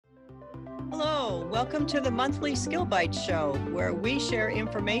Welcome to the monthly Skill Bites show, where we share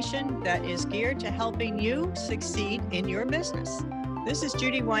information that is geared to helping you succeed in your business. This is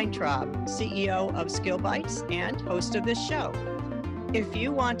Judy Weintraub, CEO of Skill Bites and host of this show. If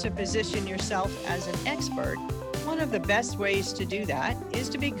you want to position yourself as an expert, one of the best ways to do that is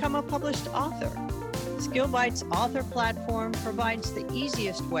to become a published author. Skill Bites author platform provides the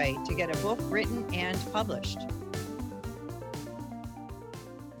easiest way to get a book written and published.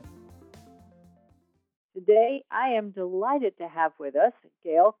 Today, I am delighted to have with us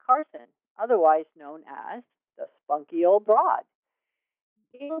Gayle Carlson, otherwise known as the Spunky Old Broad.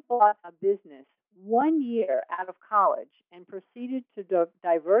 Gayle bought a business 1 year out of college and proceeded to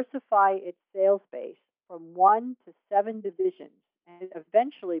diversify its sales base from 1 to 7 divisions, and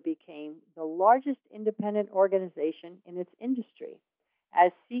eventually became the largest independent organization in its industry.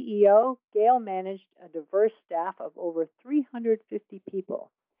 As CEO, Gayle managed a diverse staff of over 350 people.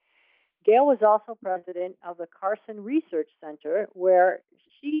 Gayle was also president of the Carlson Research Center, where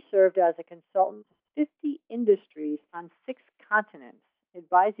she served as a consultant to 50 industries on 6 continents,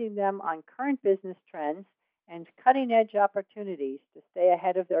 advising them on current business trends and cutting-edge opportunities to stay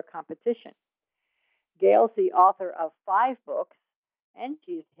ahead of their competition. Gayle's the author of 5 books, and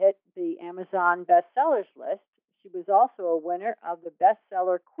she's hit the Amazon bestsellers list. She was also a winner of the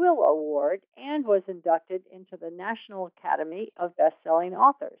Bestseller Quill Award and was inducted into the National Academy of Best-Selling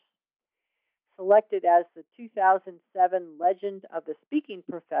Authors. Selected as the 2007 Legend of the Speaking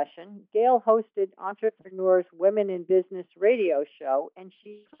Profession, Gayle hosted Entrepreneur's Women in Business radio show, and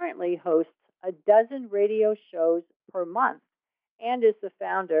she currently hosts a dozen radio shows per month and is the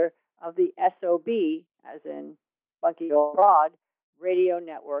founder of the SOB, as in Spunky Old Broad,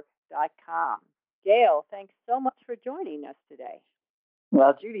 radionetwork.com. Gayle, thanks so much for joining us today.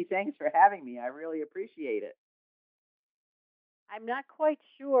 Well, Judy, thanks for having me. I really appreciate it. I'm not quite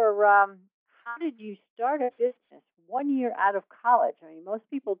sure, how did you start a business 1 year out of college? I mean, most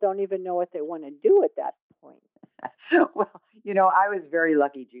people don't even know what they want to do at that point. Well, I was very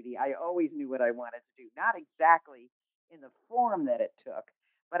lucky, Judy. I always knew what I wanted to do. Not exactly in the form that it took,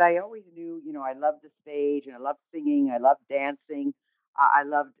 but I always knew, I loved the stage and I loved singing. I loved dancing. I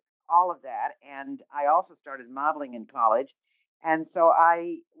loved all of that. And I also started modeling in college. And so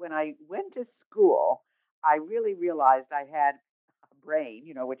when I went to school, I really realized I had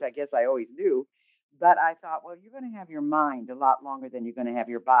brain, which I guess I always knew. But I thought, well, you're going to have your mind a lot longer than you're going to have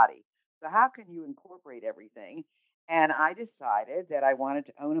your body. So how can you incorporate everything? And I decided that I wanted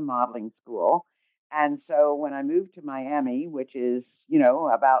to own a modeling school. And so when I moved to Miami, which is,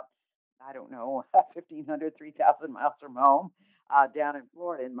 about, I don't know, 1,500, 3,000 miles from home, down in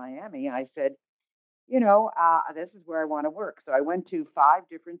Florida in Miami, I said, this is where I want to work. So I went to 5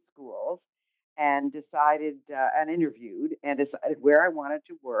 different schools and decided and interviewed and decided where I wanted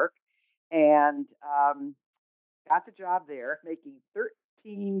to work, and got the job there, making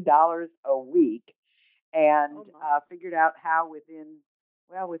 $13 a week, and figured out how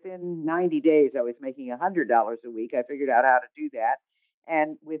within 90 days I was making $100 a week. I figured out how to do that,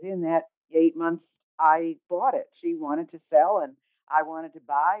 and within that 8 months I bought it. She wanted to sell and I wanted to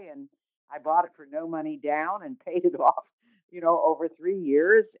buy, and I bought it for no money down and paid it off, over 3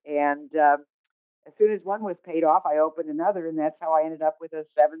 years. And as soon as one was paid off, I opened another, and that's how I ended up with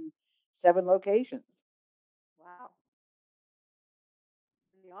seven locations. Wow.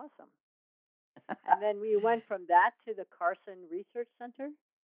 Pretty awesome. And then we went from that to the Carlson Research Center?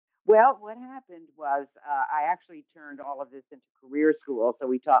 Well, what happened was I actually turned all of this into career school. So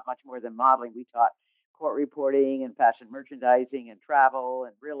we taught much more than modeling. We taught court reporting and fashion merchandising and travel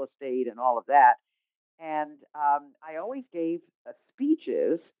and real estate and all of that. And I always gave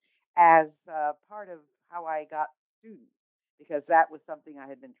speeches as part of how I got students, because that was something I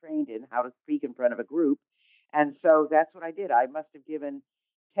had been trained in, how to speak in front of a group. And so that's what I did. I must have given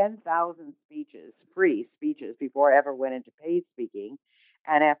 10,000 speeches, free speeches, before I ever went into paid speaking.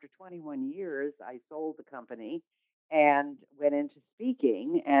 And after 21 years, I sold the company and went into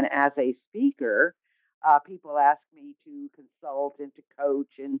speaking. And as a speaker, people asked me to consult and to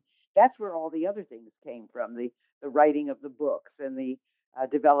coach. And that's where all the other things came from, the writing of the books and the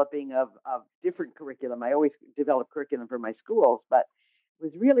developing of different curriculum. I always developed curriculum for my schools, but it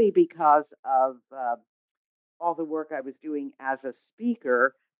was really because of all the work I was doing as a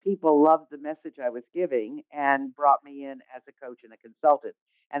speaker. People loved the message I was giving and brought me in as a coach and a consultant.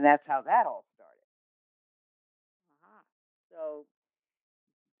 And that's how that all started. So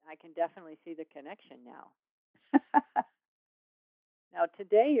I can definitely see the connection now. Now,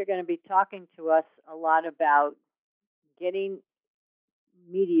 today you're going to be talking to us a lot about getting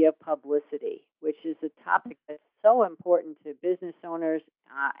media publicity, which is a topic that's so important to business owners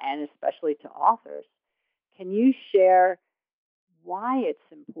and especially to authors. Can you share why it's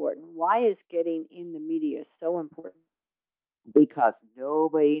important? Why is getting in the media so important? Because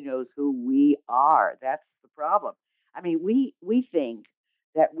nobody knows who we are. That's the problem. I mean, we think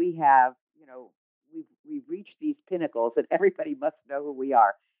that we have, we've reached these pinnacles and everybody must know who we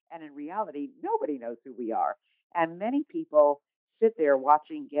are. And in reality, nobody knows who we are. And many people sit there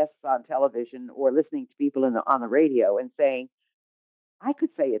watching guests on television or listening to people on the radio and saying, I could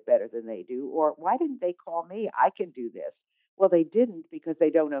say it better than they do, or why didn't they call me? I can do this. Well, they didn't because they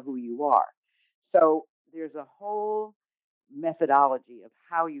don't know who you are. So there's a whole methodology of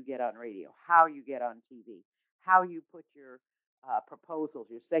how you get on radio, how you get on TV, how you put your proposals,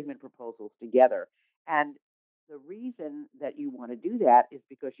 your segment proposals together. And the reason that you want to do that is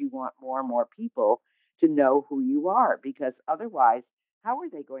because you want more and more people to know who you are, because otherwise, how are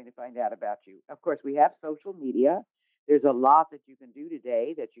they going to find out about you? Of course, we have social media. There's a lot that you can do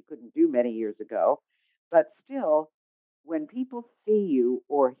today that you couldn't do many years ago. But still, when people see you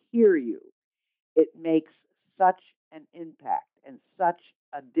or hear you, it makes such an impact and such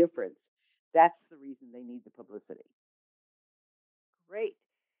a difference. That's the reason they need the publicity. Great.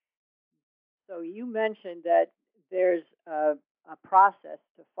 So you mentioned that there's a process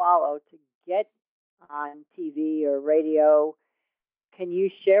to follow to get on TV or radio. Can you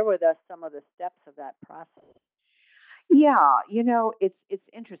share with us some of the steps of that process? Yeah, it's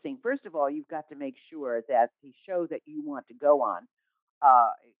interesting. First of all, you've got to make sure that the show that you want to go on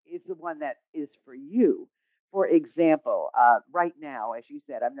uh, is the one that is for you. For example, right now, as you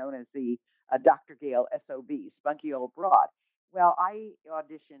said, I'm known as the Dr. Gayle SOB, Spunky Old Broad. Well, I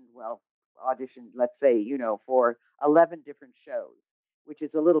auditioned, let's say, for 11 different shows, which is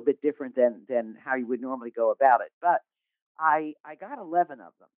a little bit different than how you would normally go about it. But I got 11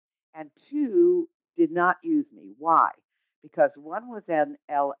 of them, and two did not use me. Why? Because one was in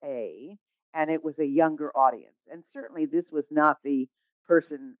LA and it was a younger audience. And certainly this was not the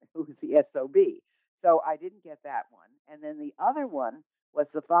person who was the SOB. So I didn't get that one. And then the other one was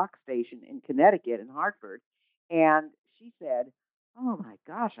the Fox station in Connecticut, in Hartford. And she said, "Oh my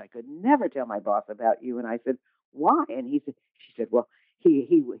gosh, I could never tell my boss about you." And I said, "Why?" And she said, "Well,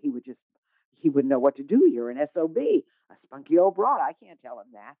 he would just, he wouldn't know what to do. You're an SOB, a spunky old broad. I can't tell him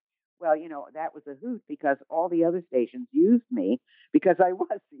that." Well, that was a hoot because all the other stations used me because I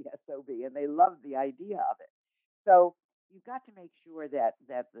was the SOB and they loved the idea of it. So you've got to make sure that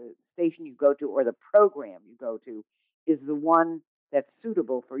the station you go to or the program you go to is the one that's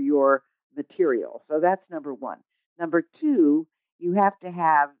suitable for your material. So that's number one. Number two, you have to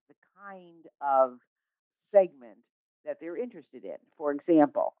have the kind of segment that they're interested in. For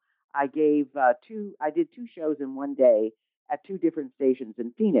example, I did two shows in one day at two different stations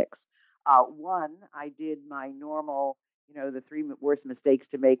in Phoenix. One, I did my normal, the three worst mistakes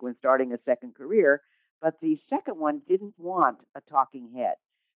to make when starting a second career, but the second one didn't want a talking head.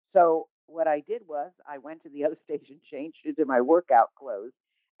 So what I did was I went to the other station, changed into my workout clothes,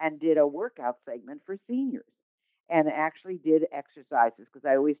 and did a workout segment for seniors, and actually did exercises because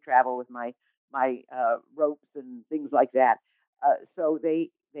I always travel with my ropes and things like that. So they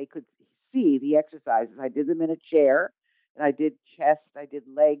could see the exercises. I did them in a chair, and I did chest, I did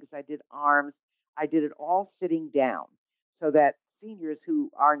legs, I did arms, I did it all sitting down, so that seniors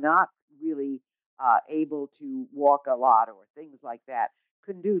who are not really able to walk a lot or things like that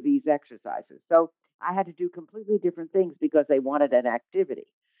can do these exercises. So I had to do completely different things because they wanted an activity.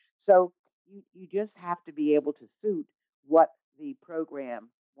 So you just have to be able to suit what the program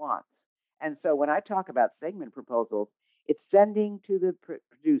wants. And so when I talk about segment proposals, it's sending to the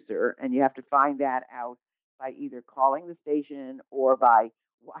producer, and you have to find that out by either calling the station or by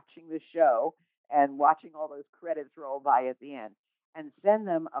watching the show and watching all those credits roll by at the end, and send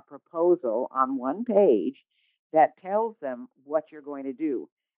them a proposal on one page that tells them what you're going to do.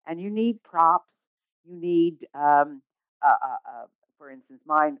 And you need props. You need, uh, uh, uh, for instance,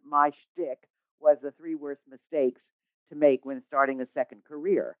 my shtick was the three worst mistakes to make when starting a second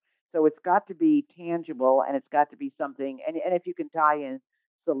career. So it's got to be tangible and it's got to be something. And if you can tie in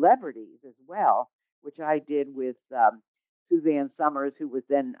celebrities as well, which I did with Suzanne Summers, who was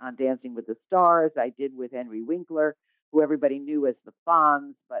then on Dancing with the Stars. I did with Henry Winkler, who everybody knew as the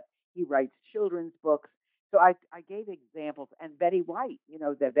Fonz, but he writes children's books. So I gave examples, and Betty White.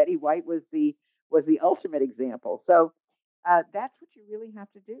 That Betty White was the ultimate example. So that's what you really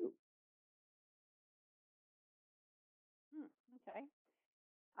have to do. Okay.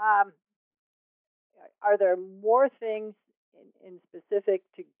 Um, are there more things in specific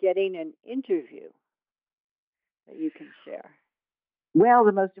to getting an interview that you can share? Well,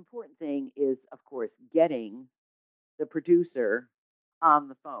 the most important thing is, of course, getting the producer on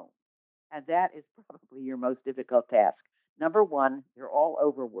the phone. And that is probably your most difficult task. Number one, they're all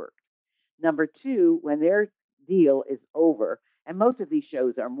overworked. Number two, when their deal is over, and most of these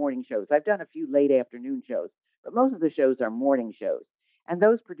shows are morning shows. I've done a few late afternoon shows, but most of the shows are morning shows. And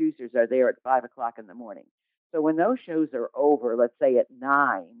those producers are there at 5 o'clock in the morning. So when those shows are over, let's say at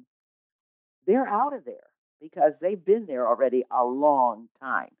 9, they're out of there because they've been there already a long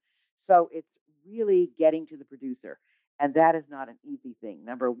time. So it's really getting to the producer. And that is not an easy thing.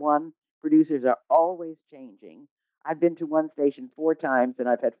 Number one, producers are always changing. I've been to one station 4 times and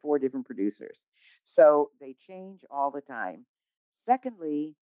I've had 4 different producers. So they change all the time.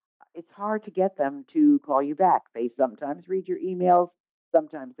 Secondly, it's hard to get them to call you back. They sometimes read your emails,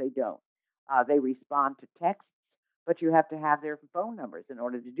 sometimes they don't. They respond to texts, but you have to have their phone numbers in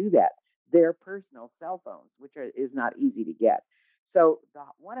order to do that. Their personal cell phones, is not easy to get. So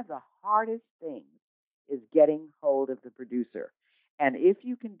one of the hardest things is getting hold of the producer, and if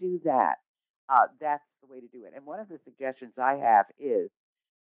you can do that, that's the way to do it. And one of the suggestions I have is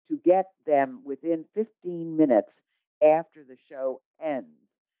to get them within 15 minutes after the show ends,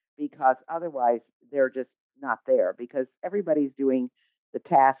 because otherwise they're just not there, because everybody's doing the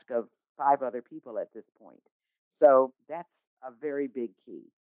task of 5 other people at this point. So that's a very big key.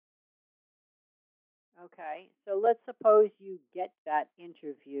 Okay, so let's suppose you get that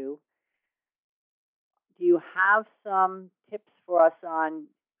interview. Do you have some tips for us on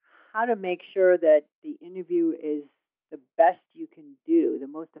how to make sure that the interview is the best you can do, the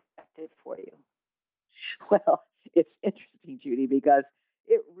most effective for you? Well, it's interesting, Judy, because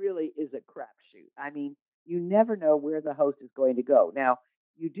it really is a crapshoot. I mean, you never know where the host is going to go. Now,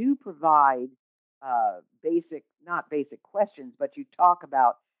 you do provide basic, not basic questions, but you talk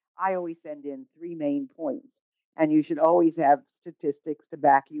about, I always send in 3 main points, and you should always have statistics to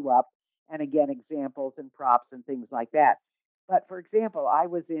back you up, and again, examples and props and things like that. But for example, I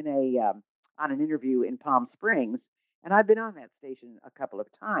was on an interview in Palm Springs, and I've been on that station a couple of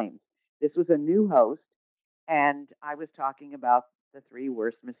times. This was a new host, and I was talking about the 3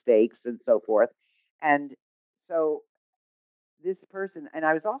 worst mistakes and so forth. And so this person, and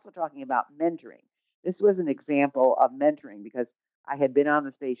I was also talking about mentoring. This was an example of mentoring because I had been on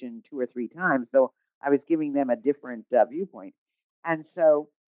the station 2 or 3 times, so I was giving them a different viewpoint. And so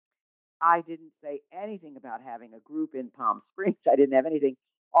I didn't say anything about having a group in Palm Springs. I didn't have anything.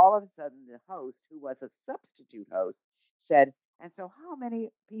 All of a sudden, the host, who was a substitute host, said, "And so, how many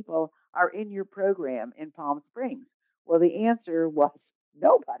people are in your program in Palm Springs?" Well, the answer was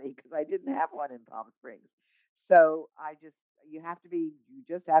nobody, because I didn't have one in Palm Springs. So you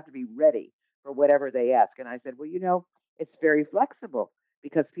just have to be ready for whatever they ask. And I said, well, it's very flexible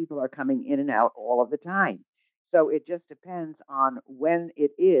because people are coming in and out all of the time. So it just depends on when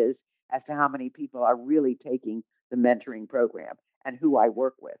it is as to how many people are really taking the mentoring program and who I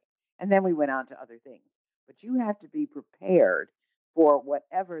work with. And then we went on to other things. But you have to be prepared for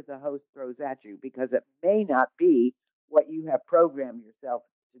whatever the host throws at you, because it may not be what you have programmed yourself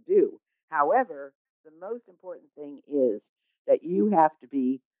to do. However, the most important thing is that you have to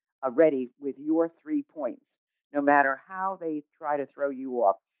be ready with your 3 points. No matter how they try to throw you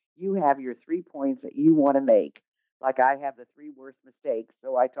off, you have your 3 points that you want to make. Like I have the 3 worst mistakes,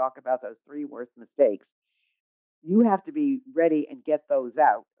 so I talk about those 3 worst mistakes. You have to be ready and get those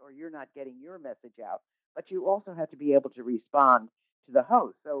out, or you're not getting your message out. But you also have to be able to respond to the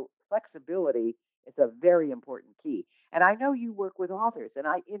host. So flexibility is a very important key. And I know you work with authors, and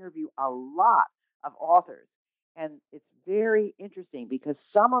I interview a lot of authors. And it's very interesting because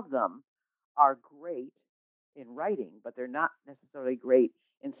some of them are great in writing, but they're not necessarily great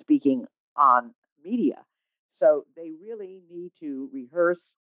in speaking on media. So they really need to rehearse,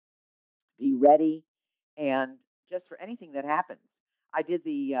 be ready, and just for anything that happens. I do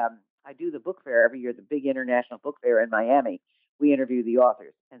the book fair every year, the big international book fair in Miami. We interview the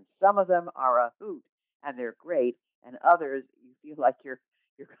authors, and some of them are a hoot and they're great, and others you feel like you're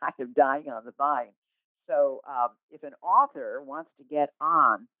kind of dying on the vine. So if an author wants to get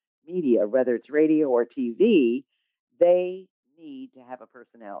on media, whether it's radio or TV, they need to have a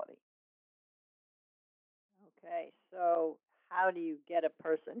personality. Okay, so how do you get a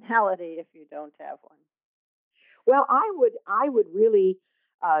personality if you don't have one? Well, I would really.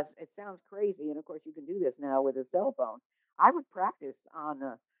 It sounds crazy, and of course you can do this now with a cell phone. I would practice on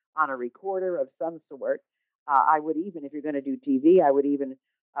a recorder of some sort. I would even, if you're going to do TV, I would even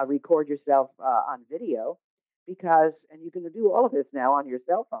record yourself on video, because, and you can do all of this now on your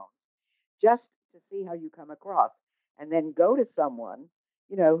cell phone, just to see how you come across, and then go to someone,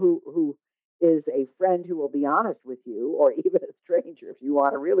 who is a friend who will be honest with you, or even a stranger if you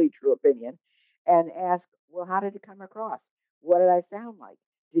want a really true opinion, and ask, well, how did it come across? What did I sound like?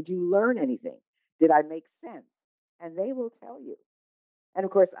 Did you learn anything? Did I make sense? And they will tell you. And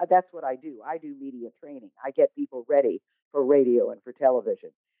of course, that's what I do. I do media training. I get people ready for radio and for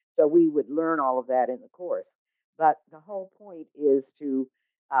television. So we would learn all of that in the course. But the whole point is to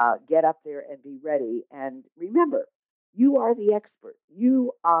get up there and be ready. And remember, you are the expert.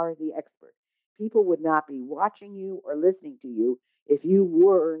 You are the expert. People would not be watching you or listening to you if you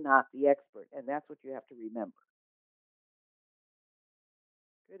were not the expert. And that's what you have to remember.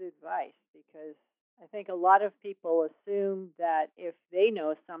 Good advice, because I think a lot of people assume that if they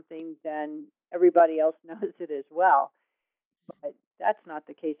know something, then everybody else knows it as well. But that's not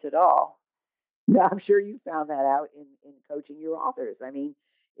the case at all. I'm sure you found that out in coaching your authors. I mean,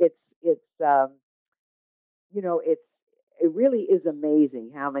 it's it really is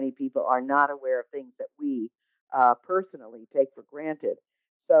amazing how many people are not aware of things that we personally take for granted.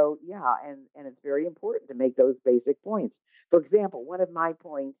 So yeah, and it's very important to make those basic points. For example, one of my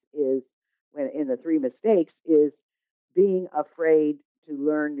points is when in the three mistakes is being afraid to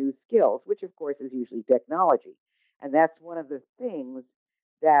learn new skills, which of course is usually technology. And that's one of the things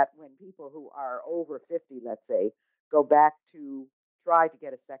that when people who are over 50, let's say, go back to try to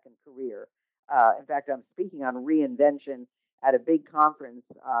get a second career. In fact, I'm speaking on reinvention at a big conference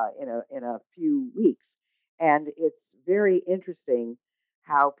in a few weeks, and it's very interesting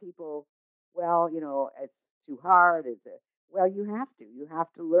how people, well, it's too hard. Is it? Well, you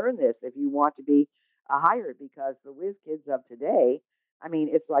have to learn this if you want to be hired because the whiz kids of today, I mean,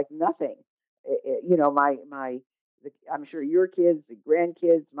 it's like nothing. I'm sure your kids, the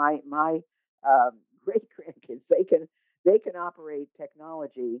grandkids, my great grandkids, they can operate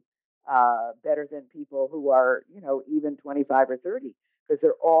technology better than people who are, even 25 or 30 because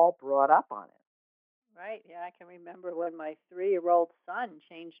they're all brought up on it. Right. Yeah, I can remember when my 3-year-old son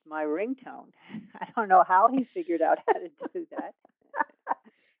changed my ringtone. I don't know how he figured out how to do that.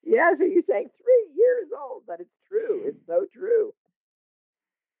 Yeah, so you say 3 years old, but it's true. It's so true.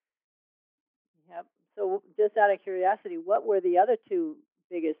 Yep. So, just out of curiosity, what were the other two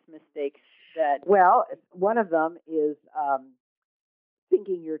biggest mistakes that? Well, one of them is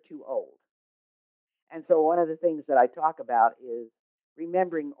thinking you're too old. And so one of the things that I talk about is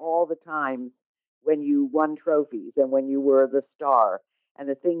remembering all the times when you won trophies and when you were the star and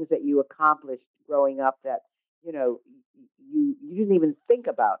the things that you accomplished growing up that, you didn't even think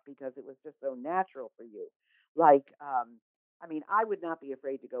about because it was just so natural for you. Like, I mean, I would not be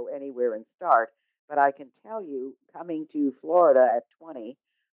afraid to go anywhere and start, but I can tell you coming to Florida at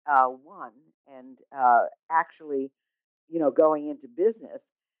 21 and actually, going into business,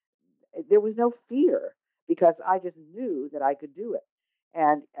 there was no fear because I just knew that I could do it.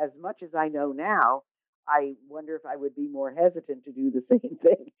 And as much as I know now, I wonder if I would be more hesitant to do the same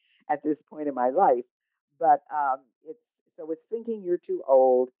thing at this point in my life. But it's thinking you're too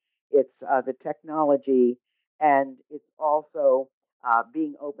old. It's the technology, and it's also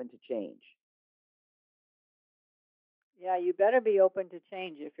being open to change. Yeah, you better be open to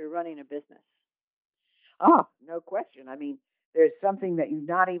change if you're running a business. Oh, no question. I mean, there's something that you've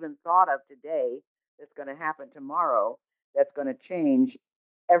not even thought of today that's going to happen tomorrow that's going to change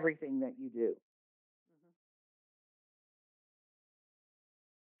everything that you do.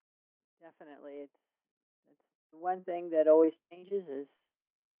 Hmm. Definitely, it's the one thing that always changes is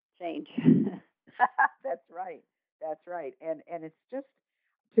change. That's right. That's right. And it's just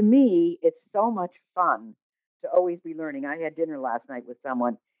to me, it's so much fun to always be learning. I had dinner last night with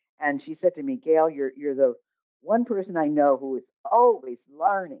someone, and she said to me, "Gail, you're the one person I know who is always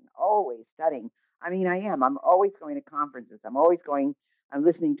learning, always studying." I mean, I am. I'm always going to conferences. I'm always going. I'm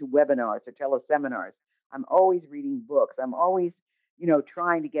listening to webinars or teleseminars. I'm always reading books. I'm always,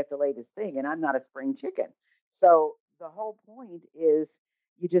 trying to get the latest thing. And I'm not a spring chicken. So the whole point is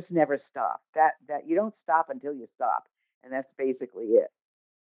you just never stop. That you don't stop until you stop, and that's basically it.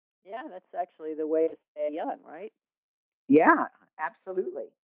 Yeah, that's actually the way to stay young, right? Yeah, absolutely.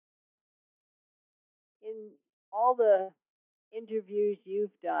 In all the interviews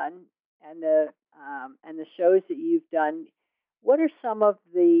you've done and the shows that you've done, what are some of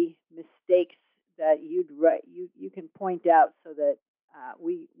the mistakes that you can point out so that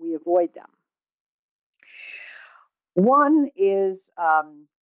we avoid them? One is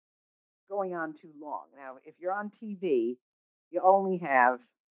going on too long. Now, if you're on TV, you only have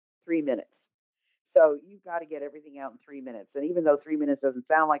 3 minutes. So you've got to get everything out in 3 minutes. And even though 3 minutes doesn't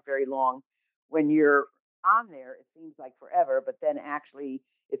sound like very long, when you're on there, it seems like forever, but then actually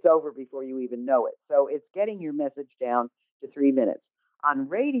it's over before you even know it. So it's getting your message down to 3 minutes. On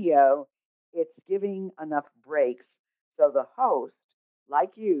radio, it's giving enough breaks so the host,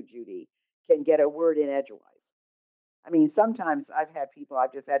 like you, Judy, can get a word in edgewise. I mean, sometimes I've had people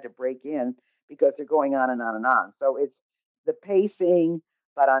I've just had to break in because they're going on and on and on. So it's the pacing,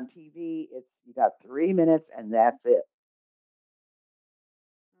 but on TV, it's you got 3 minutes and that's it.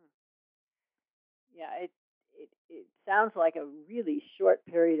 Hmm. Yeah, it sounds like a really short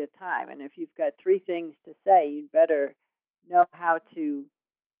period of time, and if you've got three things to say, you'd better know how to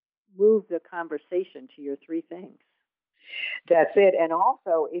move the conversation to your three things. That's it. And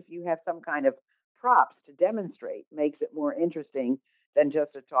also, if you have some kind of props to demonstrate, makes it more interesting than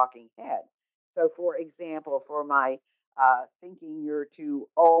just a talking head. So, for example, for my thinking you're too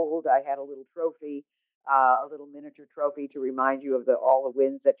old, I had a little trophy, a little miniature trophy to remind you of all the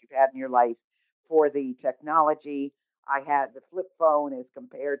wins that you've had in your life. For the technology, I had the flip phone as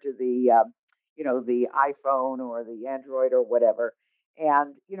compared to the iPhone or the Android or whatever.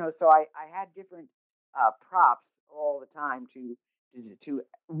 And so I had different props all the time to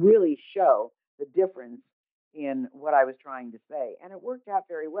really show the difference in what I was trying to say, and it worked out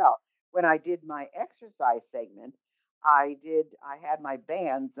very well. When I did my exercise segment, I had my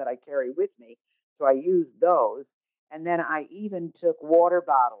bands that I carry with me, so I used those, and then I even took water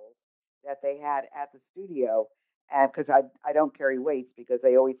bottles that they had at the studio, and because I don't carry weights because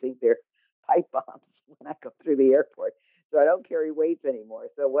they always think they're pipe bombs when I go through the airport, so I don't carry weights anymore.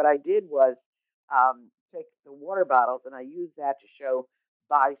 So what I did was take the water bottles and I used that to show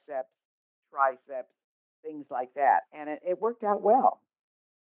biceps, triceps, things like that. And it worked out well.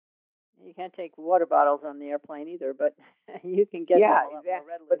 You can't take water bottles on the airplane either, but you can get them Yeah, a lot more exactly.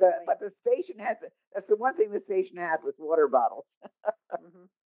 readily But than the weight. but the station has that's the one thing the station had was water bottles. Hmm.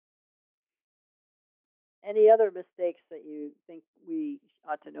 Any other mistakes that you think we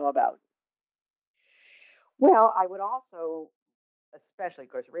ought to know about? Well, I would also, especially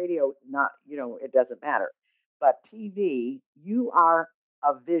of course, radio, not it doesn't matter, but TV, you are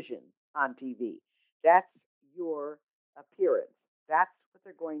a vision on TV. That's your appearance. That's what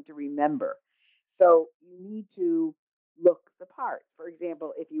they're going to remember. So you need to look the part. For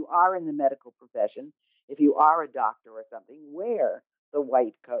example, if you are in the medical profession, if you are a doctor or something, wear the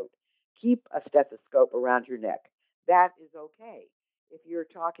white coat. Keep a stethoscope around your neck. That is okay. If you're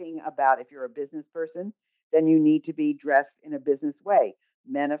talking about if you're a business person, then you need to be dressed in a business way.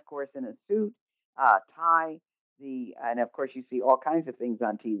 Men, of course, in a suit, tie, and of course you see all kinds of things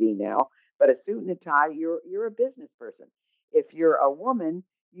on TV now. But a suit and a tie, you're a business person. If you're a woman,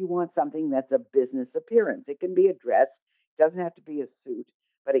 you want something that's a business appearance. It can be a dress, it doesn't have to be a suit,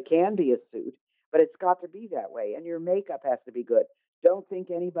 but it can be a suit. But it's got to be that way, and your makeup has to be good. Don't think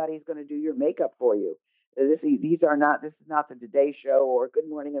anybody's going to do your makeup for you. These are not. This is not the Today Show or Good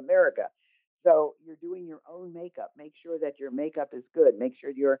Morning America. So you're doing your own makeup. Make sure that your makeup is good. Make sure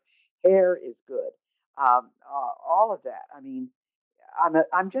your hair is good. All of that. I mean,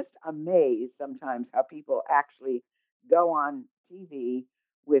 I'm just amazed sometimes how people actually go on TV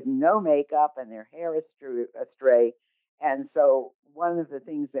with no makeup and their hair is astray. And so one of the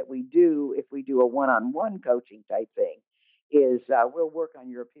things that we do if we do a one-on-one coaching type thing is we'll work on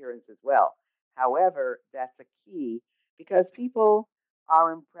your appearance as well. However, that's a key because people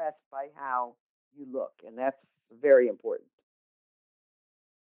are impressed by how you look, and that's very important.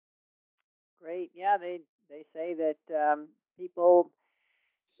 Great. Yeah, they say that people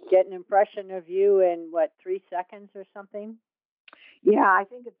get an impression of you in what 3 seconds or something. Yeah, I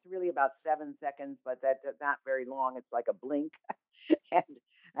think it's really about 7 seconds, but that's not very long. It's like a blink,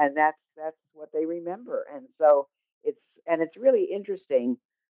 and that's what they remember. And so it's really interesting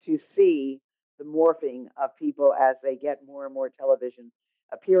to see the morphing of people as they get more and more television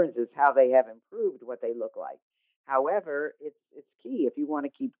appearances, how they have improved what they look like. However, it's key if you want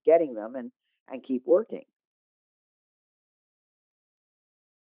to keep getting them and keep working.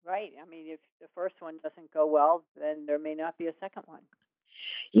 Right. I mean, if the first one doesn't go well, then there may not be a second one.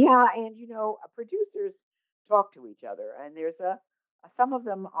 Yeah, and producers talk to each other, and there's some of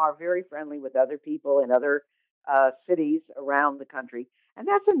them are very friendly with other people in other cities around the country, and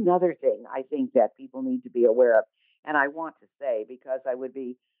that's another thing I think that people need to be aware of. And I want to say because I would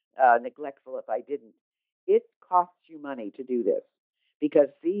be neglectful if I didn't. It costs you money to do this because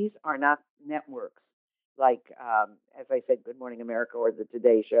these are not networks like, as I said, Good Morning America or the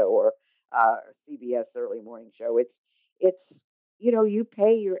Today Show or CBS Early Morning Show. It's you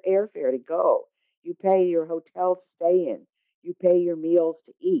pay your airfare to go, you pay your hotel to stay in, you pay your meals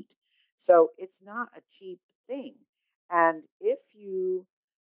to eat. So it's not a cheap thing. And if you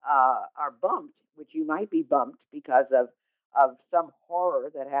are bumped, which you might be bumped because of some horror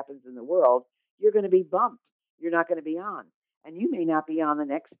that happens in the world, you're going to be bumped. You're not going to be on, and you may not be on the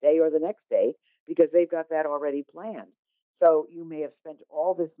next day or the next day because they've got that already planned. So you may have spent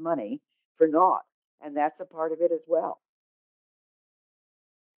all this money for naught. and that's a part of it as well.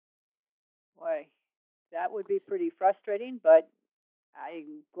 Boy, that would be pretty frustrating, but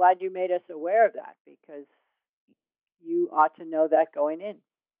I'm glad you made us aware of that because you ought to know that going in.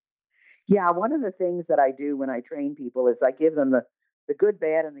 Yeah, one of the things that I do when I train people is I give them the good,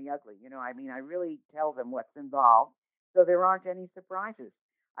 bad, and the ugly. I mean, I really tell them what's involved so there aren't any surprises.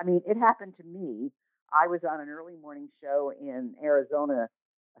 I mean, it happened to me. I was on an early morning show in Arizona.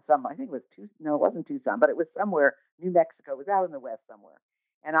 I think it was Tucson. No, it wasn't Tucson, but it was somewhere, New Mexico. It was out in the west somewhere.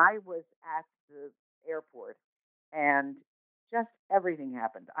 And I was at the airport, and just everything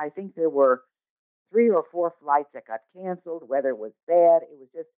happened. I think there were 3 or 4 flights that got canceled. Weather was bad. It was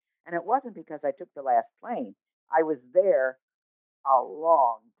just, and it wasn't because I took the last plane. I was there a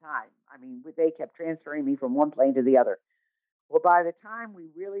long time. I mean, they kept transferring me from one plane to the other. Well, by the time we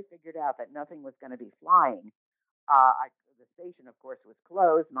really figured out that nothing was going to be flying, the station, of course, was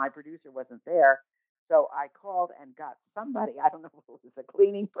closed. My producer wasn't there. So I called and got somebody. I don't know if it was a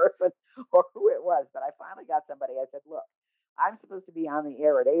cleaning person or who it was, but I finally got somebody. I said, look, I'm supposed to be on the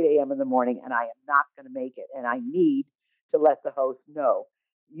air at 8 a.m. in the morning, and I am not going to make it. And I need to let the host know.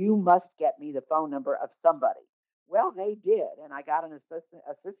 You must get me the phone number of somebody. Well, they did. And I got an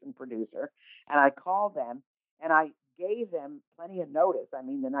assistant producer, and I called them, and I gave them plenty of notice. I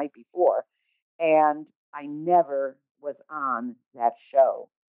mean, the night before. And I never was on that show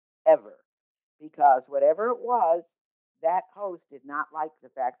ever because whatever it was, that host did not like the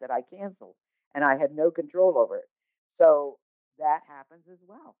fact that I canceled and I had no control over it. So that happens as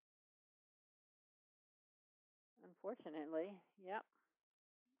well. Unfortunately, yep.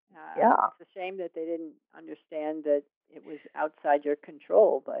 Yeah. It's a shame that they didn't understand that it was outside your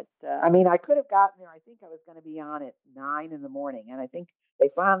control, but I mean, I could have gotten there. I think I was going to be on at 9 in the morning, and I think they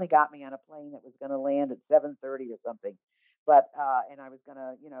finally got me on a plane that was going to land at 7:30 or something. But and I was going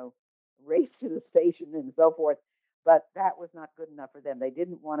to, race to the station and so forth. But that was not good enough for them. They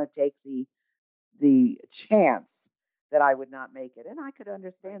didn't want to take the chance that I would not make it, and I could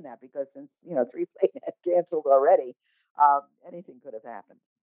understand that because since 3 planes had canceled already, anything could have happened.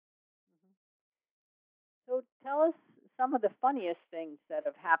 so tell us some of the funniest things that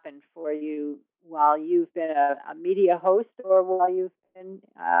have happened for you while you've been a media host or while you've been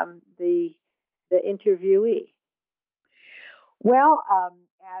the interviewee. Well,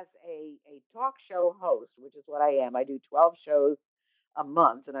 as a talk show host, which is what I am, I do 12 shows a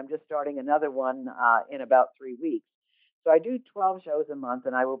month, and I'm just starting another one in about 3 weeks. So I do 12 shows a month,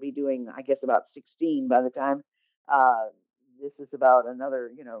 and I will be doing, I guess, about 16 by the time uh, this is about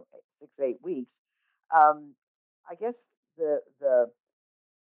another, 6, 8 weeks. Um, I guess the the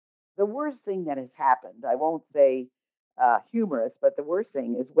the worst thing that has happened, I won't say humorous, but the worst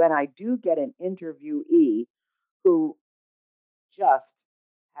thing is when I do get an interviewee who just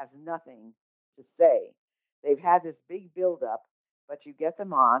has nothing to say. They've had this big buildup, but you get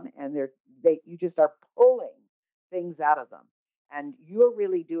them on, and you just are pulling things out of them, and you're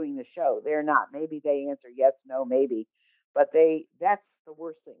really doing the show. They're not. Maybe they answer yes, no, maybe, but that's the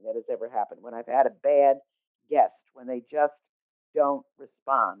worst thing that has ever happened when I've had a bad guest when they just don't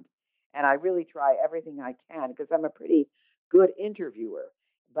respond. And I really try everything I can because I'm a pretty good interviewer,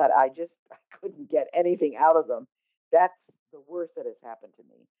 but I couldn't get anything out of them. That's the worst that has happened to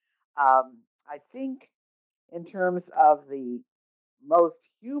me. I think in terms of the most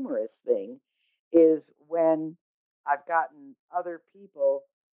humorous thing is when I've gotten other people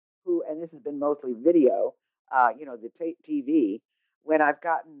who, and this has been mostly video, the TV, when I've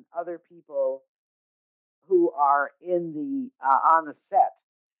gotten other people who are in the on the set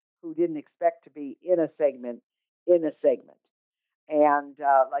who didn't expect to be in a segment. And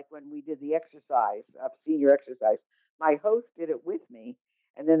like when we did the exercise, senior exercise, my host did it with me,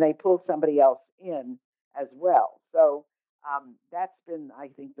 and then they pulled somebody else in as well. So that's been, I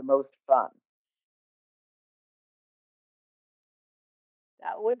think, the most fun.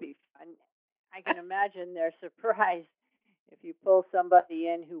 That would be fun. I can imagine they're surprised if you pull somebody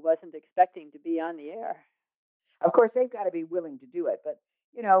in who wasn't expecting to be on the air. Of course, they've got to be willing to do it, but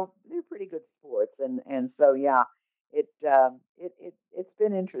they're pretty good sports, and so yeah, it's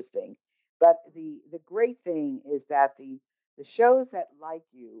been interesting. But the great thing is that the shows that like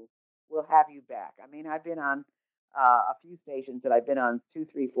you will have you back. I mean, I've been on a few stations that I've been on 2,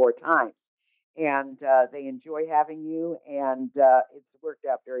 3, 4 times, and they enjoy having you, and it's worked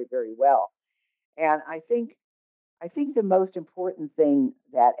out very, very well. And I think the most important thing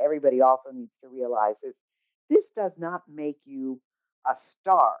that everybody also needs to realize is this does not make you a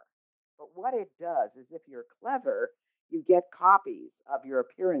star. But what it does is if you're clever, you get copies of your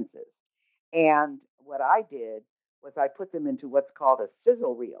appearances. And what I did was I put them into what's called a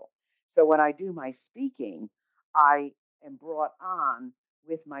sizzle reel. So when I do my speaking, I am brought on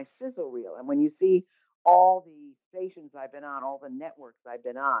with my sizzle reel. And when you see all the stations I've been on, all the networks I've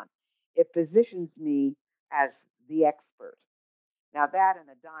been on, it positions me as the expert. Now, that and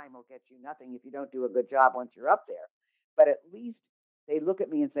a dime will get you nothing if you don't do a good job once you're up there. But at least they look at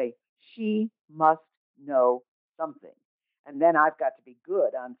me and say, she must know something. And then I've got to be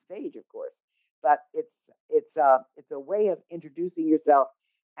good on stage, of course. But it's a way of introducing yourself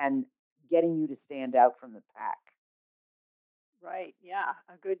and getting you to stand out from the pack. Right. Yeah.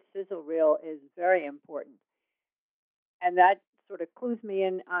 A good sizzle reel is very important. And that sort of clues me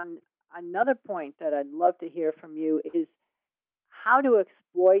in on another point that I'd love to hear from you is how to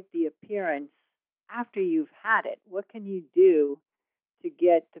exploit the appearance after you've had it. What can you do to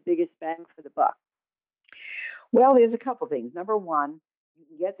get the biggest bang for the buck? Well, there's a couple things. Number one, you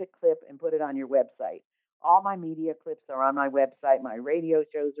can get the clip and put it on your website. All my media clips are on my website. My radio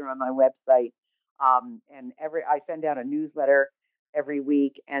shows are on my website. And I send out a newsletter every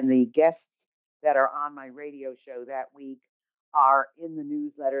week, and the guests that are on my radio show that week are in the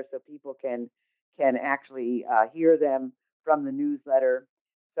newsletter, so people can actually hear them from the newsletter.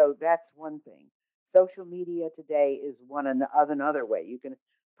 So that's one thing. Social media today is another way. You can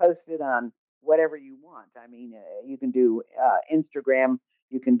post it on whatever you want. I mean, you can do Instagram,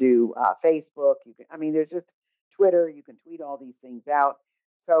 you can do Facebook, I mean, there's just Twitter, you can tweet all these things out.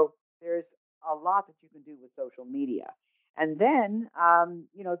 So there's a lot that you can do with social media. And then,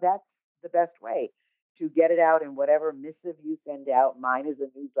 that's the best way to get it out in whatever missive you send out. Mine is a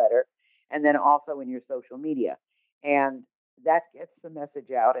newsletter, and then also in your social media. And that gets the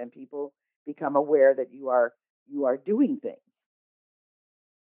message out, and people become aware that you are doing things.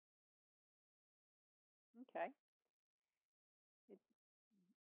 Okay.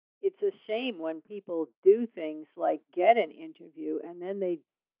 It's a shame when people do things like get an interview and then they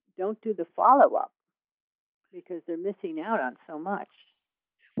don't do the follow up because they're missing out on so much.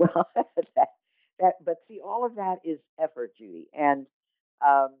 Well, but see, all of that is effort, Judy, and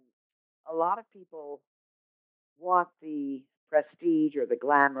um, a lot of people want the prestige or the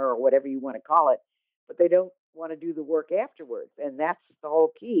glamour or whatever you want to call it, but they don't want to do the work afterwards, and that's the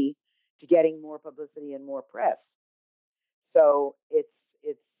whole key to getting more publicity and more press. So it's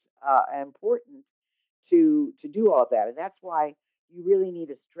important to do all of that, and that's why you really need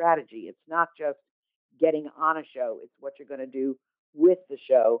a strategy. It's not just getting on a show; it's what you're going to do with the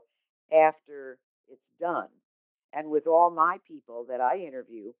show after it's done. And with all my people that I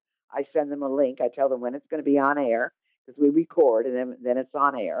interview, I send them a link. I tell them when it's going to be on air because we record, and then it's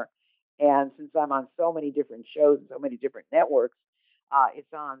on air. And since I'm on so many different shows and so many different networks,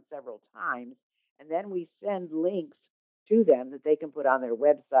 it's on several times. And then we send links to them that they can put on their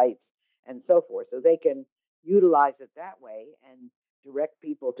websites and so forth. So they can utilize it that way and direct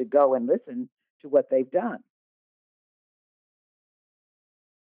people to go and listen to what they've done.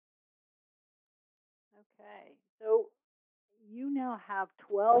 Okay. So you now have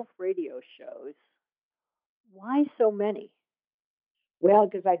 12 radio shows. Why so many? Well,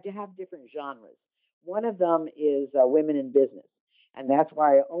 because I have different genres. One of them is women in business, and that's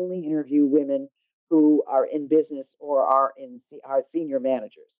why I only interview women who are in business or are senior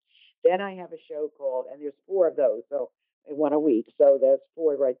managers. Then I have a show called, and there's four of those, so one a week, so that's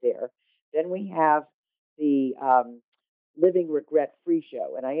four right there. Then we have the Living Regret Free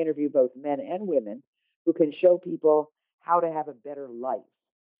show, and I interview both men and women who can show people how to have a better life.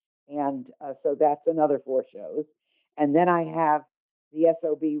 And so that's another four shows. And then I have the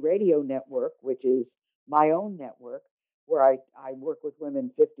SOB Radio Network, which is my own network, where I work with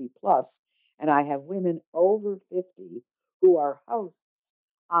women 50 plus, and I have women over 50 who are hosts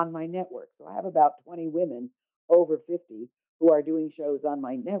on my network. So I have about 20 women over 50 who are doing shows on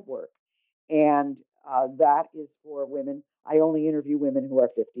my network. And that is for women. I only interview women who are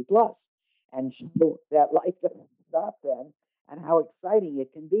 50 plus and show that life doesn't stop then and how exciting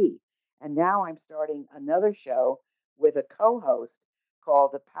it can be. And now I'm starting another show with a co host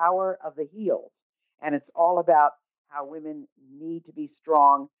called The Power of the Heels. And it's all about how women need to be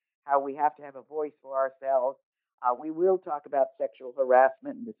strong, how we have to have a voice for ourselves. We will talk about sexual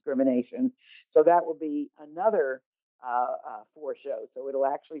harassment and discrimination. So that will be another four shows. So it'll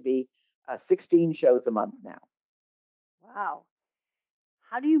actually be 16 shows a month now. Wow.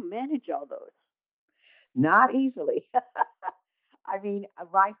 How do you manage all those? Not easily. I mean,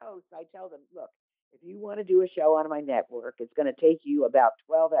 my hosts, I tell them, look, if you want to do a show on my network, it's going to take you about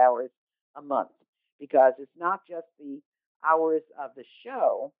 12 hours a month because it's not just the hours of the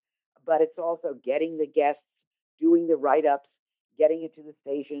show, but it's also getting the guests, doing the write ups, getting it to the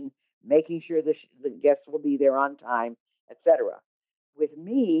station, making sure the guests will be there on time, etc. With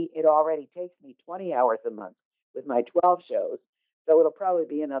me, it already takes me 20 hours a month with my 12 shows. So it'll probably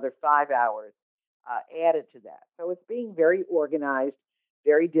be another 5 hours added to that. So it's being very organized,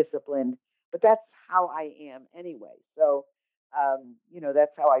 very disciplined, but that's how I am anyway. So,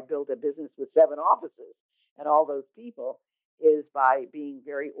 that's how I built a business with 7 offices and all those people is by being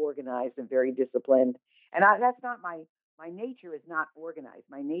very organized and very disciplined. And that's not my nature is not organized.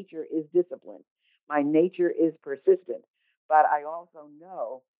 My nature is disciplined. My nature is persistent. But I also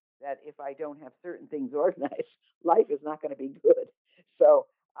know that if I don't have certain things organized, life is not going to be good. So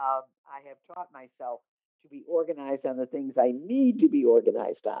I have taught myself to be organized on the things I need to be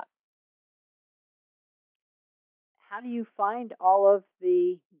organized on. How do you find all of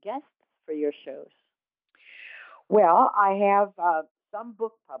the guests for your shows? Well, I have some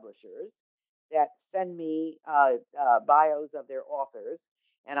book publishers that send me bios of their authors,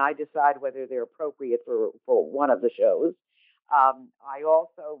 and I decide whether they're appropriate for one of the shows. I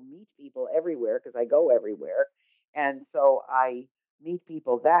also meet people everywhere because I go everywhere, and so I meet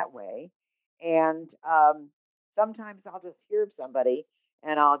people that way. And sometimes I'll just hear of somebody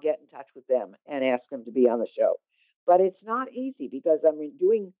and I'll get in touch with them and ask them to be on the show. But it's not easy because I'm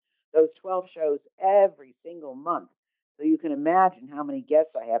doing those 12 shows every single month. So you can imagine how many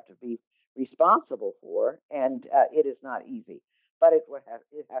guests I have to be responsible for, and it is not easy, but it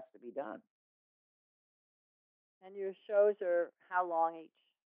has to be done. And your shows are how long each?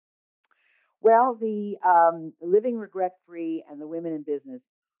 Well, the Living Regret Free and the Women in Business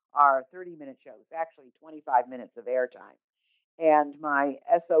are 30-minute shows, actually 25 minutes of airtime. And my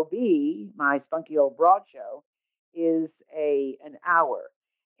SOB, my Spunky Old Broad Show, is an hour.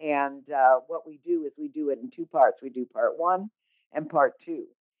 And what we do is we do it in two parts. We do part one and part two.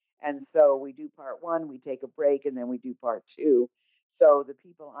 And so we do part one, we take a break, and then we do part two. So the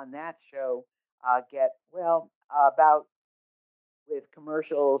people on that show get, well, about with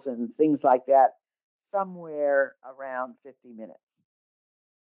commercials and things like that, somewhere around 50 minutes.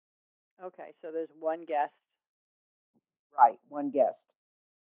 Okay, so there's one guest. Right, one guest.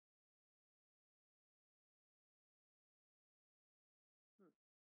 Hmm,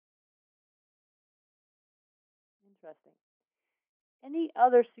 interesting. Any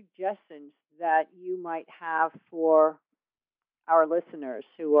other suggestions that you might have for our listeners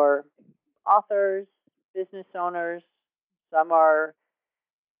who are authors, business owners? Some are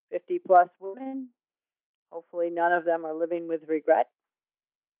 50 plus women. Hopefully, none of them are living with regret.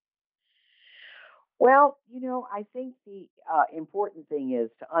 Well, I think the important thing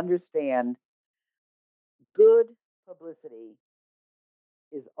is to understand good publicity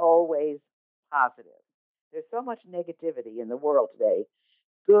is always positive. There's so much negativity in the world today.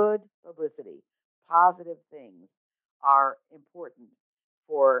 Good publicity, positive things are important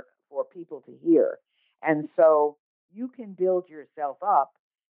for people to hear. And so you can build yourself up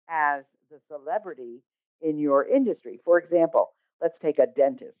as the celebrity in your industry. For example, let's take a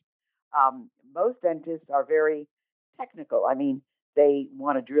dentist. Most dentists are very technical. I mean, they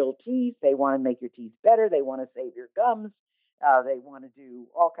want to drill teeth, they want to make your teeth better, they want to save your gums, they want to do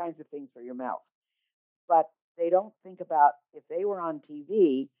all kinds of things for your mouth. But they don't think about if they were on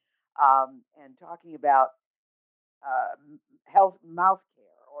TV and talking about health, mouth care,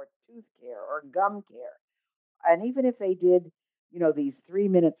 or tooth care, or gum care, and even if they did, these 3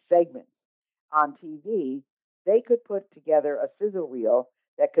 minute segments on TV, they could put together a sizzle reel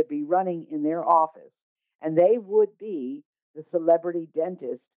that could be running in their office, and they would be the celebrity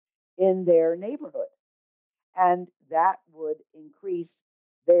dentist in their neighborhood. And that would increase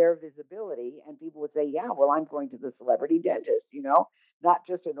their visibility. And people would say, yeah, well, I'm going to the celebrity dentist, not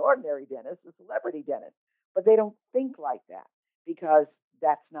just an ordinary dentist, a celebrity dentist. But they don't think like that because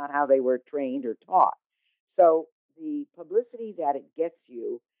that's not how they were trained or taught. So the publicity that it gets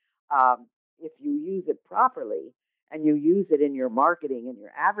you, if you use it properly and you use it in your marketing and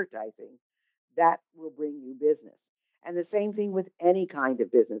your advertising, that will bring you business. And the same thing with any kind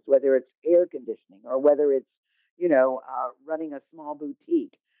of business, whether it's air conditioning or whether it's, running a small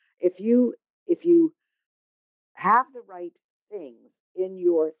boutique. If you have the right things in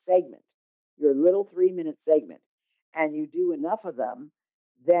your segment, your little 3 minute segment, and you do enough of them,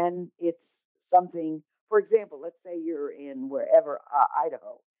 then it's something. For example, let's say you're in wherever,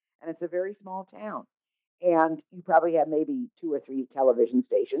 Idaho, and it's a very small town, and you probably have maybe two or three television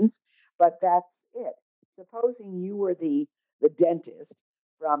stations, but that's it. Supposing you were the dentist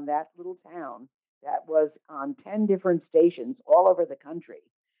from that little town that was on 10 different stations all over the country,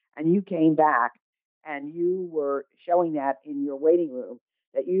 and you came back and you were showing that in your waiting room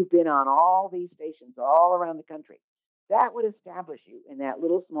that you've been on all these stations all around the country, that would establish you in that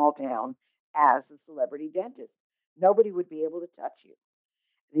little small town as a celebrity dentist Nobody would be able to touch you.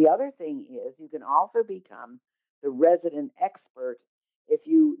 The other thing is you can also become the resident expert if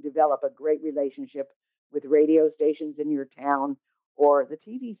you develop a great relationship with radio stations in your town or the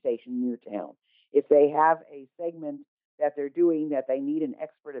TV station in your town. If they have a segment that they're doing that they need an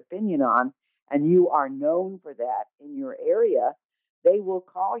expert opinion on, and you are known for that in your area, they will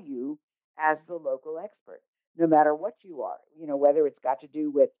call you as the local expert, no matter what you are. Whether it's got to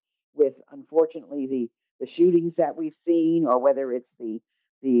do with unfortunately the shootings that we've seen, or whether it's the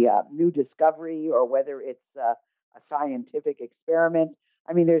new discovery, or whether it's a scientific experiment.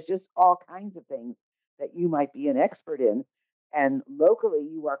 I mean, there's just all kinds of things that you might be an expert in, and locally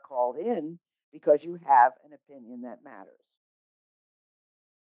you are called in because you have an opinion that matters.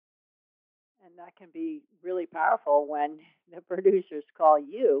 And that can be really powerful when the producers call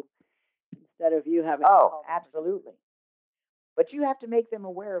you instead of you having to Oh, call them. absolutely. But you have to make them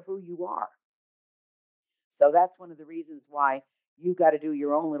aware of who you are. So that's one of the reasons why you've got to do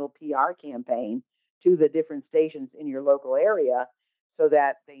your own little PR campaign to the different stations in your local area so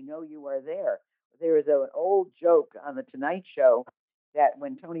that they know you are there. There is an old joke on the Tonight Show that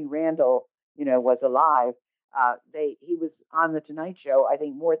when Tony Randall, was alive, they he was on the Tonight Show, I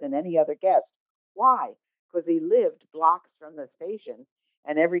think, more than any other guest. Why? Because he lived blocks from the station,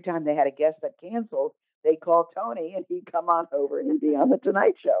 and every time they had a guest that canceled, they called Tony, and he'd come on over and he'd be on the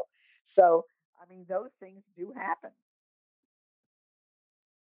Tonight Show. So I mean, those things do happen.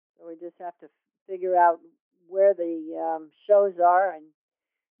 So we just have to figure out where the shows are and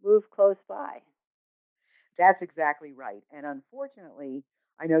move close by. That's exactly right. And unfortunately,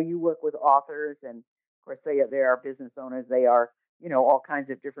 I know you work with authors, and of course, they are business owners. They are, all kinds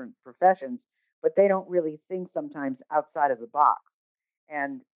of different professions, but they don't really think sometimes outside of the box.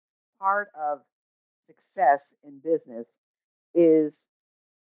 And part of success in business is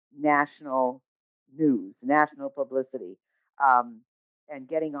national news, national publicity, um, and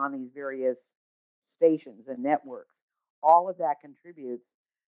getting on these various stations and networks. All of that contributes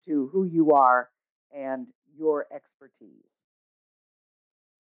to who you are and your expertise.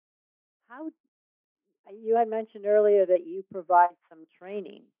 How you had mentioned earlier that you provide some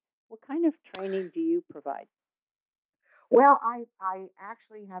training. What kind of training do you provide? Well, I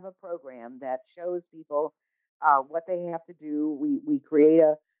actually have a program that shows people what they have to do. We create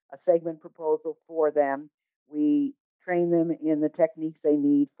a segment proposal for them. We train them in the techniques they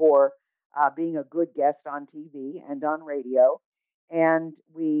need for being a good guest on TV and on radio. And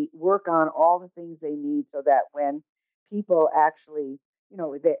we work on all the things they need so that when people actually,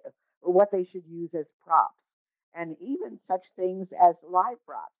 what they should use as props, and even such things as live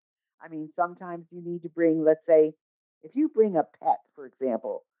props. I mean, sometimes you need to bring, let's say, if you bring a pet, for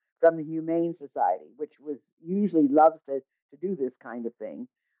example, from the Humane Society, which was usually loves to do this kind of thing,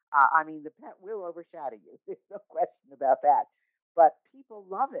 I mean, the pet will overshadow you. There's no question about that. But people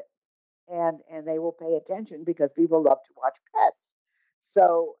love it, and they will pay attention because people love to watch pets.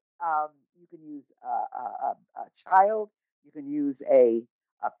 So you can use a child, you can use a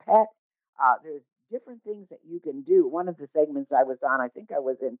pet. There's different things that you can do. One of the segments I was on, I think I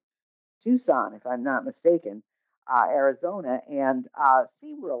was in Tucson, if I'm not mistaken, Arizona, and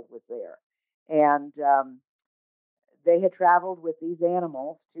SeaWorld was there. And they had traveled with these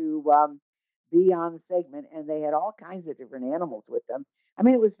animals to be on the segment, and they had all kinds of different animals with them. I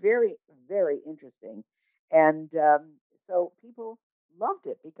mean, it was very, very interesting. And so people loved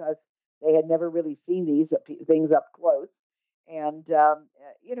it because they had never really seen these things up close. And,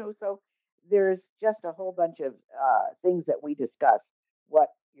 so there's just a whole bunch of things that we discuss what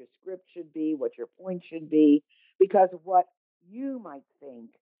your script should be, what your point should be, because what you might think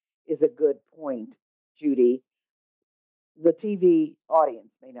is a good point, Judy, the TV audience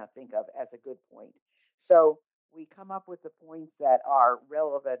may not think of as a good point. So we come up with the points that are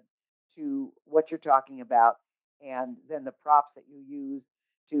relevant to what you're talking about, and then the props that you use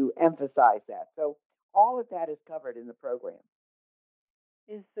to emphasize that. So all of that is covered in the program.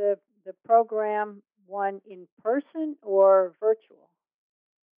 Is the program one in person or virtual?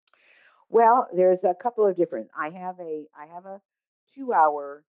 Well, there's a couple of different. I have a 2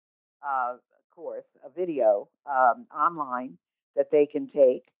 hour uh, course, a video online that they can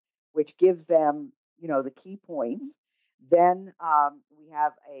take, which gives them, the key points. Then we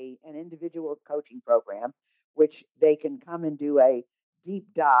have an individual coaching program, which they can come and do a deep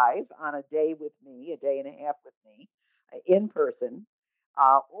dive on a day with me, a day and a half with me, in person,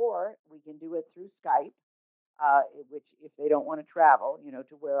 or we can do it through Skype, which if they don't want to travel,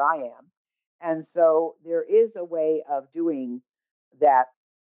 to where I am. And so there is a way of doing that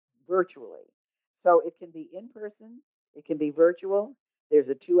virtually. So it can be in person, it can be virtual. There's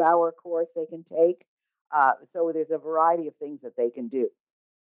a 2 hour course they can take. So there's a variety of things that they can do.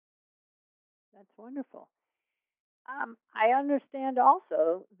 That's wonderful. I understand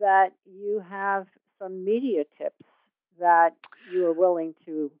also that you have some media tips that you are willing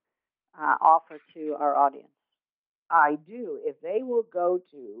to offer to our audience. I do. If they will go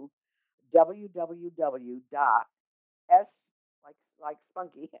to www dot s like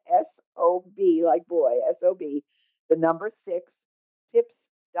spunky sob like boy sob the number six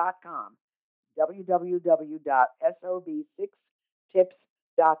tips.com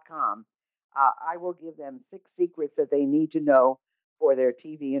www.sob6tips.com. I will give them 6 secrets that they need to know for their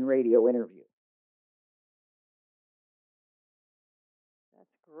TV and radio interview.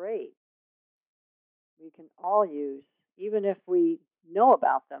 That's great. We can all use, even if we know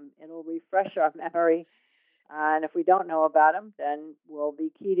about them, it'll refresh our memory. And if we don't know about them, then we'll be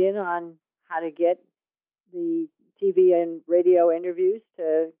keyed in on how to get the TV and radio interviews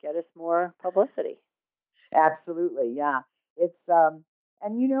to get us more publicity. Absolutely, yeah. It's and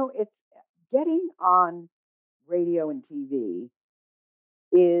it's getting on radio and TV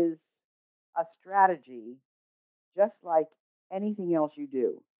is a strategy just like anything else you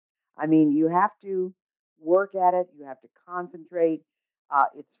do. I mean, you have to work at it, you have to concentrate.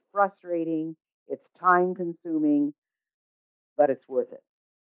 It's frustrating, it's time consuming, but it's worth it.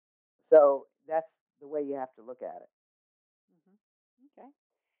 So that's the way you have to look at it. Okay.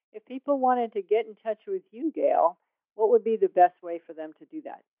 If people wanted to get in touch with you, Gayle, what would be the best way for them to do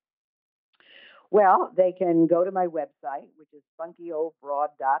that? Well, they can go to my website, which is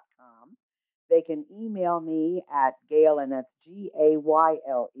spunkyoldbroad.com. They can email me at Gayle, and that's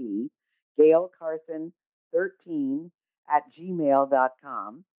Gayle, Gayle Carson 13 at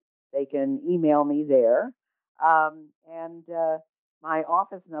gmail.com. They can email me there. And my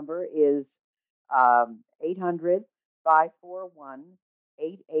office number is 800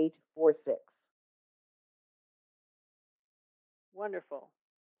 Wonderful.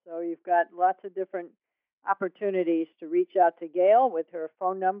 So you've got lots of different opportunities to reach out to Gayle with her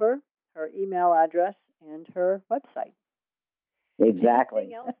phone number, her email address, and her website. Exactly.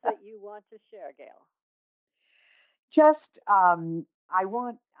 Anything else that you want to share, Gayle? Just, I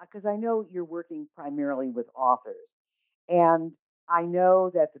want, because I know you're working primarily with authors, and I know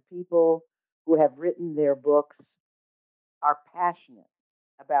that the people who have written their books are passionate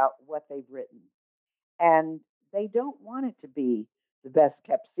about what they've written, and they don't want it to be the best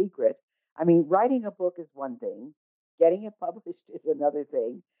kept secret. I mean, writing a book is one thing, getting it published is another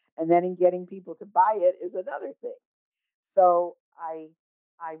thing, and then in getting people to buy it is another thing. So I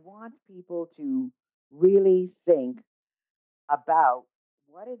want people to really think about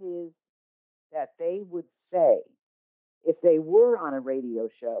what it is that they would say if they were on a radio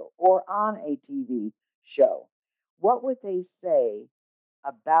show or on a TV show. What would they say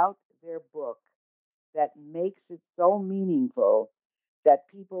about their book that makes it so meaningful that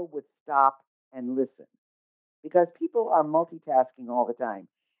people would stop and listen? Because people are multitasking all the time,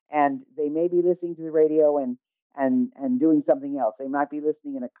 and they may be listening to the radio and doing something else. They might be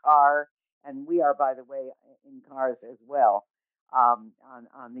listening in a car, and we are, by the way, in cars as well, on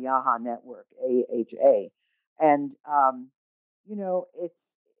the AHA network, AHA. And it's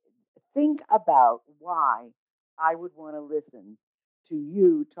think about why I would want to listen to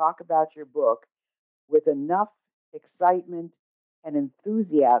you talk about your book with enough excitement and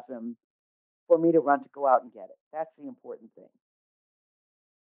enthusiasm for me to run to go out and get it. That's the important thing.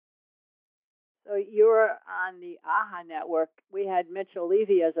 So you're on the AHA network. We had Mitchell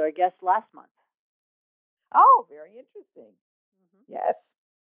Levy as our guest last month. Oh, very interesting. Mm-hmm. Yes.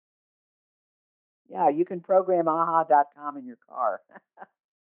 Yeah, you can program aha.com in your car.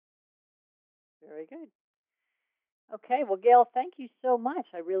 Very good. Okay, well, Gayle, thank you so much.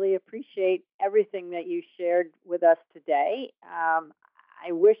 I really appreciate everything that you shared with us today.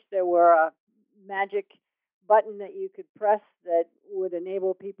 I wish there were a magic button that you could press that would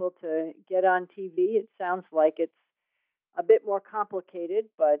enable people to get on TV. It sounds like it's a bit more complicated,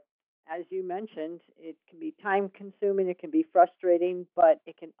 but as you mentioned, it can be time consuming, it can be frustrating, but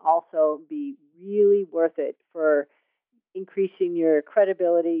it can also be really worth it for increasing your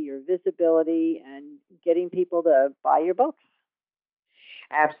credibility, your visibility, and getting people to buy your books.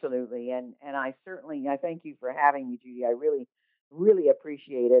 Absolutely. And I thank you for having me, Judy. I really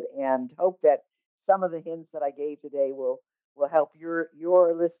appreciate it and hope that some of the hints that I gave today will help your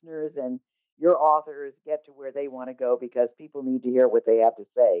listeners and your authors get to where they want to go, because people need to hear what they have to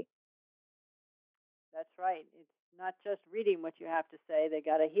say. That's right. It's not just reading what you have to say. They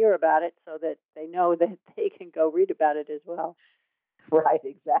got to hear about it so that they know that they can go read about it as well. Right,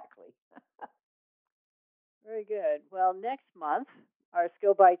 exactly. Very good. Well, next month Our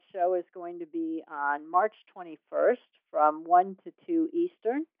Skill Bites show is going to be on March 21st from 1 to 2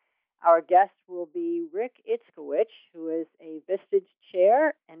 Eastern. Our guest will be Rick Itzkowitz, who is a Vistage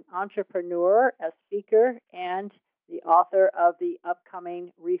Chair, an entrepreneur, a speaker, and the author of the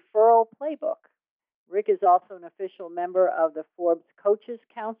upcoming Referral Playbook. Rick is also an official member of the Forbes Coaches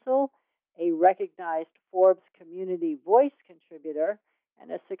Council, a recognized Forbes Community Voice contributor,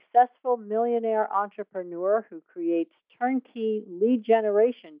 and a successful millionaire entrepreneur who creates turnkey lead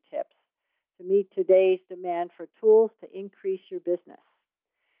generation tips to meet today's demand for tools to increase your business.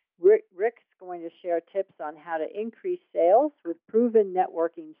 Rick's going to share tips on how to increase sales with proven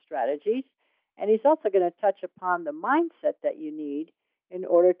networking strategies, and he's also going to touch upon the mindset that you need in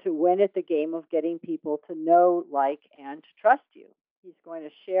order to win at the game of getting people to know, like, and trust you. He's going to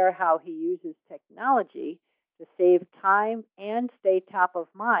share how he uses technology to save time and stay top of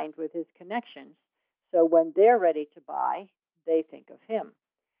mind with his connections, so when they're ready to buy, they think of him.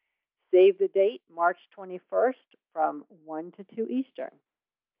 Save the date, March 21st from 1 to 2 Eastern.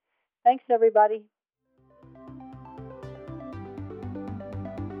 Thanks, everybody.